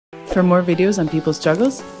For more videos on people's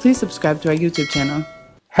struggles, please subscribe to our YouTube channel.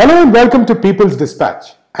 Hello and welcome to People's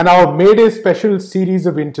Dispatch and our May Day special series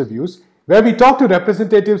of interviews where we talk to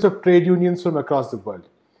representatives of trade unions from across the world.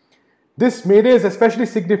 This May Day is especially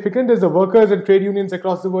significant as the workers and trade unions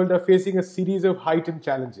across the world are facing a series of heightened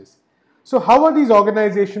challenges. So how are these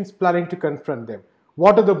organizations planning to confront them?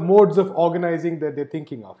 What are the modes of organizing that they're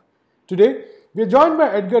thinking of? Today, we are joined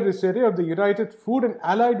by Edgar Riusere of the United Food and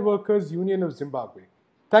Allied Workers Union of Zimbabwe.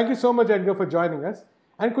 Thank you so much, Edgar, for joining us.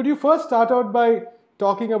 And could you first start out by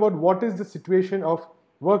talking about what is the situation of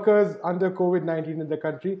workers under COVID-19 in the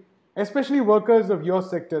country, especially workers of your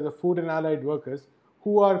sector, the food and allied workers,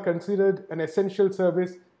 who are considered an essential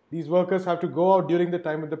service. These workers have to go out during the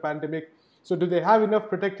time of the pandemic. So do they have enough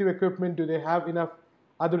protective equipment? Do they have enough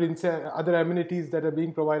other amenities that are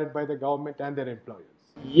being provided by the government and their employers?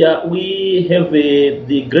 Yeah, we have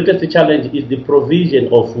the greatest challenge is the provision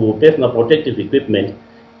of personal protective equipment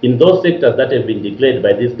in those sectors that have been declared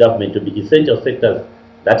by this government to be essential sectors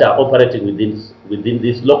that are operating within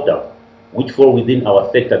this lockdown, which fall within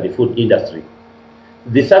our sector, the food industry.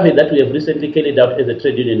 The survey that we have recently carried out as a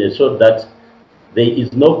trade union has showed that there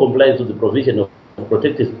is no compliance with the provision of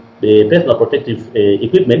personal protective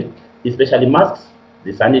equipment, especially masks,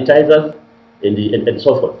 the sanitizers, and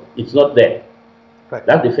so forth. It's not there. Right.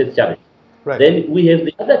 That's the first challenge. Right. Then we have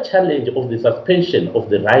the other challenge of the suspension of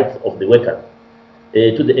the rights of the workers.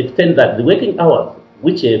 To the extent that the working hours,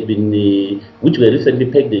 which were recently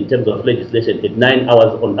pegged in terms of legislation at 9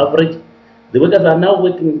 hours on average, the workers are now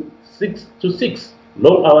working 6 to 6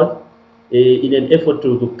 long hours in an effort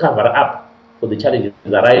to cover up for the challenges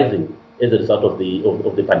arising as a result of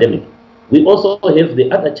the pandemic. We also have the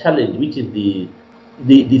other challenge, which is the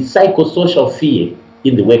psychosocial fear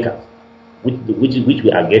in the workers, which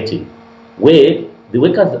we are getting, where the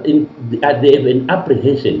workers they have an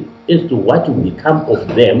apprehension as to what will become of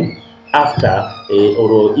them after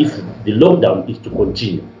or if the lockdown is to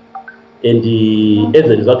continue. And as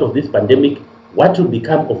a result of this pandemic, what will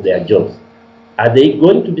become of their jobs? Are they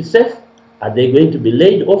going to be safe? Are they going to be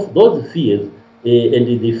laid off? Those fears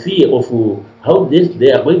and the fear of how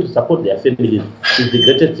they are going to support their families is the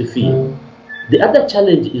greatest fear. The other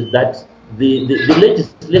challenge is that the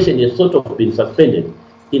legislation has sort of been suspended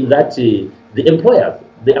in that the employers,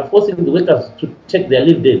 they are forcing the workers to take their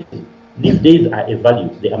leave days. Leave days are a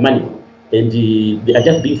value, they are money, and they are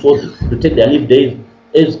just being forced to take their leave days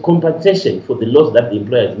as compensation for the loss that the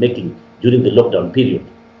employer is making during the lockdown period.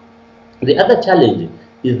 The other challenge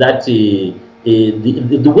is that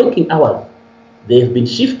the working hours, they have been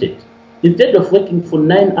shifted. Instead of working for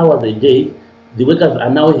 9 hours a day, the workers are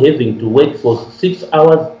now having to work for 6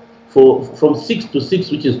 hours, from 6 to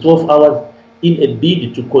 6, which is 12 hours, in a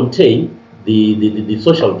bid to contain the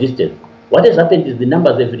social distance. What has happened is the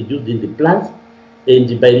numbers have reduced in the plants,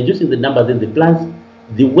 and by reducing the numbers in the plants,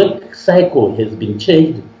 the work cycle has been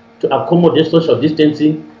changed to accommodate social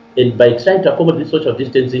distancing, and by trying to accommodate social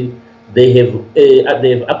distancing, they have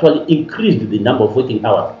actually increased the number of working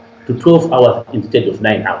hours to 12 hours instead of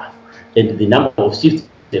 9 hours, and the number of shifts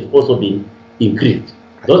have also been increased.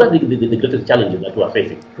 Those are the greatest challenges that we are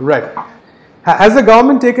facing. Right. Has the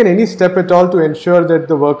government taken any step at all to ensure that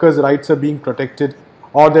the workers' rights are being protected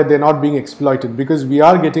or that they're not being exploited? Because we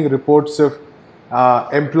are getting reports of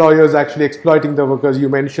employers actually exploiting the workers. You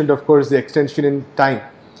mentioned, of course, the extension in time.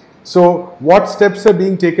 So what steps are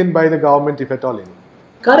being taken by the government, if at all any?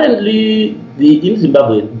 Currently, in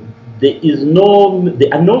Zimbabwe,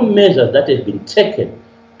 there are no measures that have been taken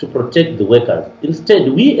to protect the workers.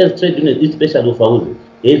 Instead, we as trade unions, especially FAUZE,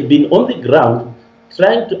 have been on the ground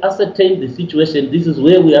trying to ascertain the situation. This is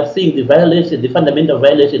where we are seeing the fundamental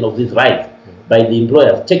violation of these rights by the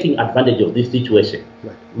employers taking advantage of this situation.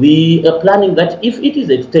 Right. We are planning that if it is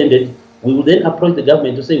extended, we will then approach the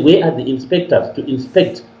government to say, where are the inspectors to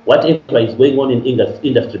inspect whatever is going on in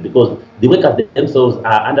industry, because the workers themselves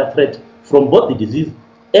are under threat from both the disease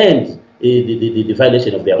and the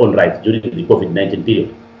violation of their own rights during the COVID-19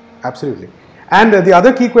 period. Absolutely. And the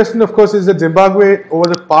other key question, of course, is that Zimbabwe over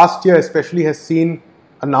the past year especially has seen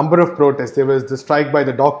a number of protests. There was the strike by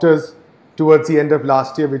the doctors towards the end of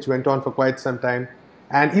last year, which went on for quite some time.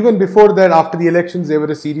 And even before that, after the elections, there were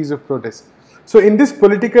a series of protests. So in this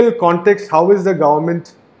political context, how is the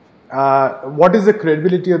government, what is the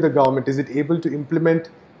credibility of the government? Is it able to implement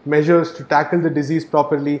measures to tackle the disease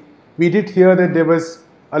properly? We did hear that there was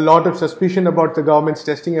a lot of suspicion about the government's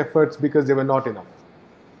testing efforts because they were not enough.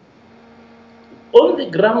 On the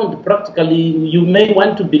ground, practically, you may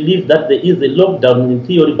want to believe that there is a lockdown in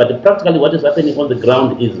theory, but practically what is happening on the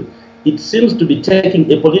ground is it seems to be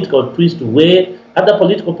taking a political twist where a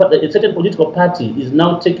certain political party is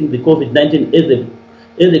now taking the COVID-19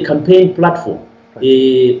 as a campaign platform,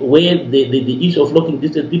 where the issue of locking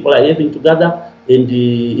distance, people are having to gather and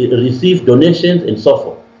receive donations and so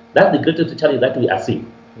forth. That's the greatest challenge that we are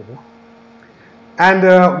seeing. And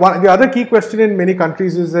the other key question in many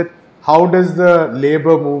countries is that how does the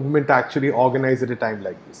labor movement actually organize at a time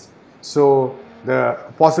like this? So the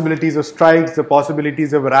possibilities of strikes, the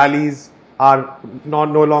possibilities of rallies are no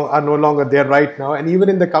longer there right now, and even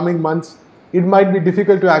in the coming months, it might be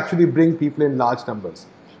difficult to actually bring people in large numbers.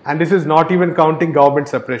 And this is not even counting government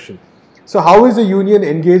suppression. So how is the union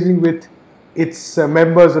engaging with its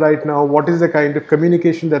members right now? What is the kind of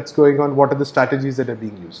communication that's going on? What are the strategies that are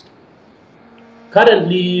being used?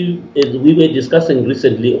 Currently, as we were discussing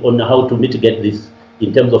recently on how to mitigate this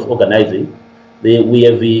in terms of organizing, we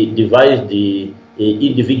have devised the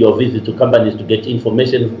individual visits to companies to get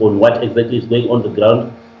information on what exactly is going on the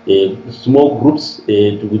ground. Small groups,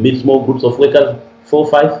 we meet small groups of workers, 4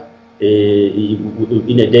 or 5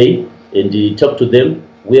 in a day, and talk to them.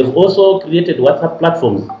 We have also created WhatsApp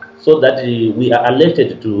platforms so that we are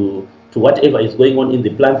alerted to whatever is going on in the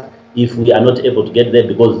plants if we are not able to get there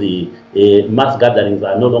because the mass gatherings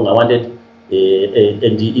are no longer wanted.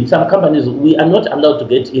 And in some companies, we are not allowed to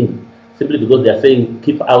get in simply because they are saying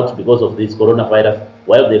keep out because of this coronavirus,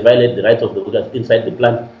 while they violate the rights of the workers inside the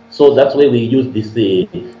plant. So that's why we use this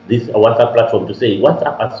WhatsApp platform to say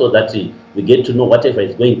WhatsApp so that we get to know whatever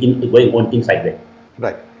is going on inside there.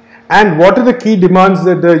 Right. And what are the key demands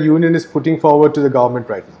that the union is putting forward to the government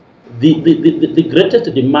right now? The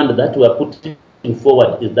greatest demand that we are putting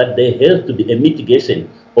forward is that there has to be a mitigation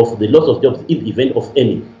of the loss of jobs in the event of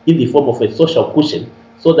any, in the form of a social cushion,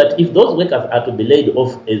 so that if those workers are to be laid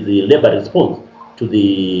off as a labor response to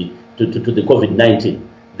the COVID-19,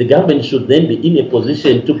 the government should then be in a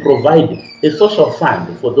position to provide a social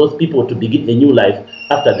fund for those people to begin a new life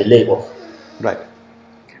after the layoff. Right.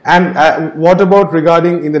 And what about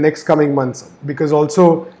regarding in the next coming months? Because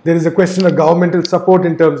also there is a question of governmental support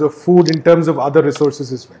in terms of food, in terms of other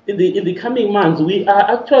resources as well. In the coming months, we are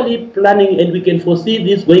actually planning and we can foresee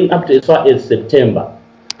this going up to as far as September.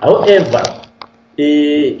 However,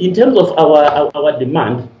 in terms of our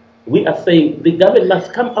demand, we are saying the government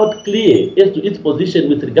must come out clear as to its position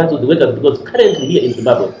with regards to the workers, because currently here in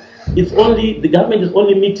Zimbabwe, the government is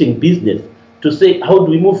only meeting business to say how do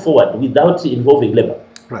we move forward without involving labor.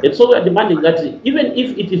 Right. And so we are demanding that even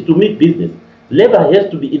if it is to meet business, labor has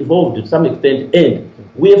to be involved to some extent, and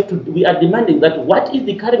we are demanding that what is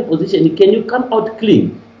the current position? Can you come out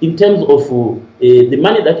clean in terms of the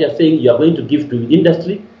money that you are saying you are going to give to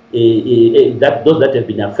industry, those that have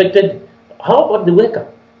been affected? How about the worker?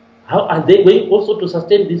 How are they going also to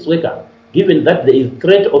sustain this worker, given that there is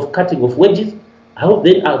threat of cutting of wages? How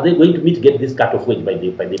then are they going to mitigate this cut of wage by the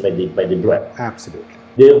employer? Absolutely.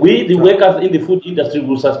 We, the workers in the food industry,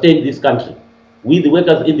 will sustain this country. We, the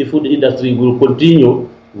workers in the food industry, will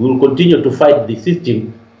continue to fight the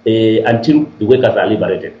system until the workers are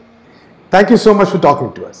liberated. Thank you so much for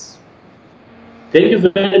talking to us. Thank you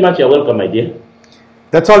very much. You're welcome, my dear.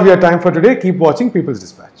 That's all we have time for today. Keep watching People's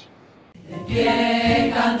Dispatch.